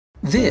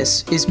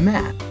This is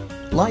Matt.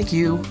 Like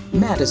you,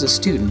 Matt is a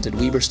student at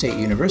Weber State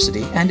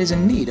University and is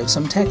in need of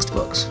some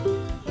textbooks.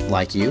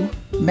 Like you,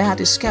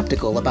 Matt is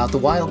skeptical about the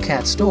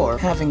Wildcat store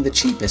having the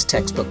cheapest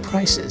textbook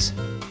prices.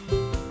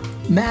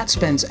 Matt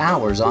spends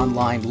hours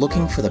online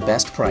looking for the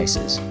best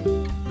prices.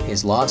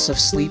 His loss of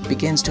sleep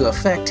begins to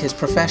affect his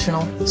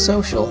professional,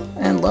 social,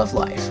 and love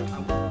life.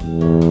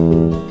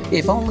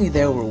 If only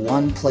there were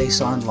one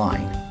place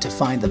online to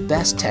find the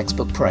best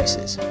textbook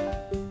prices.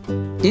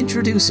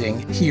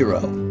 Introducing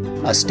Hero,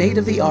 a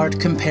state-of-the-art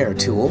compare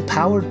tool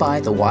powered by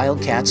the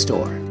Wildcat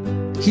store.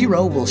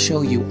 Hero will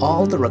show you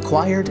all the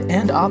required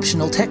and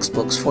optional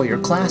textbooks for your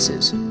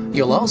classes.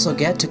 You'll also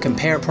get to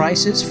compare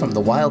prices from the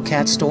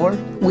Wildcat store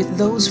with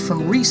those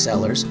from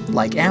resellers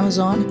like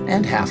Amazon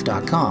and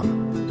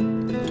Half.com.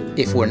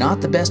 If we're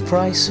not the best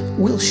price,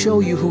 we'll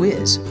show you who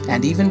is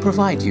and even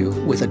provide you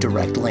with a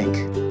direct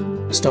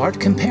link. Start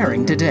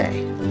comparing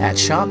today at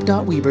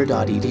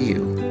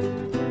shop.weber.edu.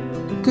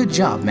 Good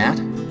job, Matt.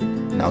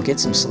 Now get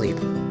some sleep.